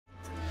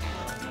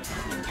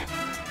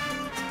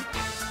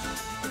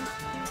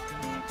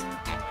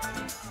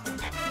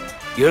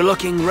You're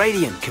looking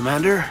radiant,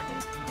 Commander.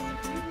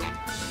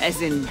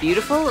 As in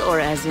beautiful or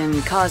as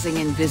in causing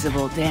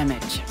invisible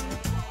damage?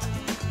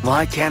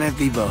 Why can't it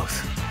be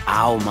both?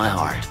 Ow, my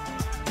heart.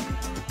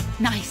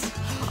 Nice.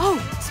 Oh,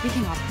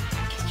 speaking of,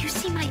 can you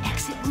see my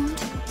exit wound?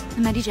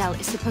 The Medigel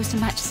is supposed to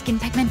match skin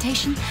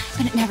pigmentation,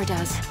 but it never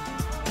does.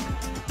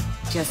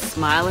 Just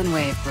smile and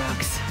wave,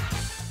 Brooks.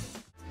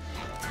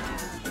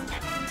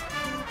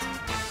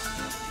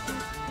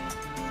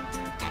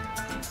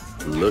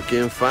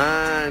 Looking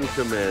fine,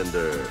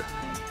 Commander.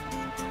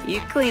 You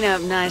clean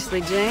up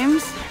nicely,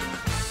 James.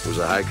 Was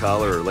a high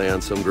collar or lay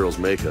on some girl's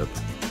makeup.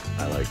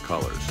 I like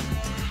collars.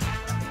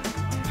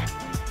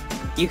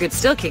 You could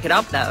still kick it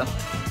up, though.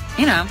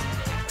 You know,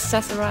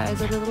 accessorize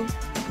a little.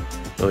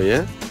 Oh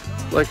yeah?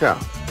 Like how?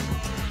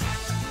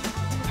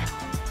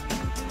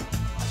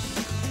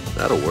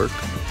 That'll work.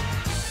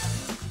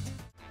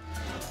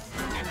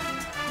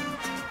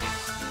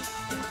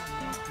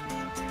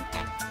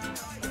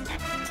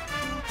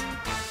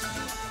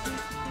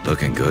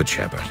 Looking good,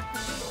 Shepard.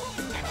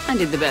 I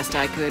did the best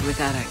I could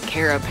without a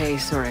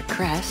carapace or a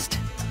crest.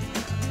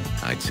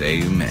 I'd say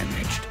you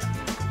managed.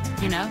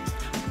 You know,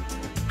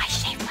 I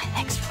shaved my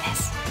legs for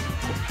this.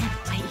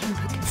 And I even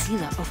put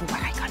concealer over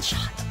where I got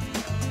shot.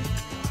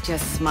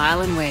 Just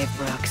smile and wave,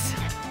 Brooks.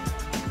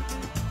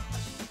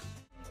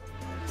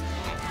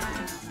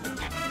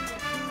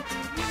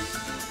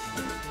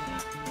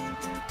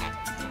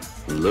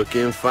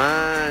 Looking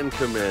fine,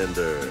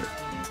 Commander.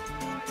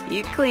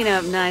 You clean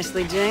up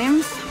nicely,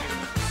 James.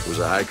 Was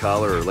a high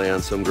collar or lay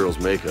on some girl's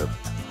makeup.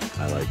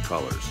 I like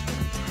collars.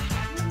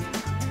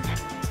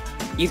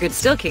 You could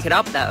still kick it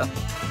up, though.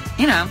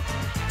 You know,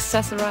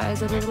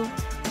 accessorize a little.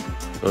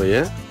 Oh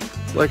yeah?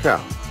 Like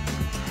how?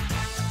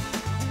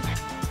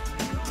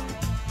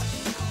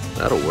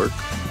 That'll work.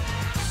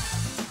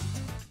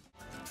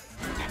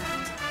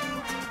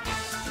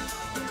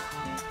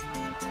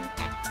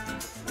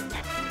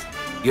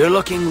 You're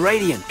looking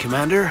radiant,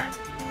 Commander.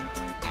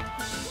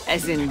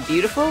 As in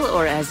beautiful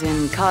or as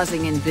in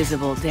causing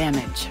invisible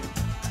damage?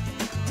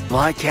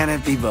 Why can't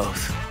it be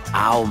both?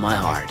 Ow, my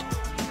heart.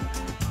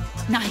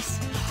 Nice.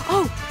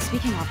 Oh,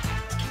 speaking of,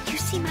 can you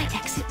see my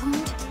exit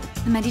wound?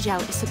 The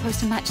Medigel is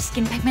supposed to match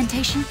skin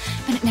pigmentation,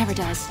 but it never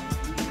does.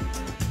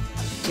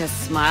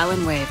 Just smile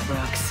and wave,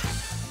 Brooks.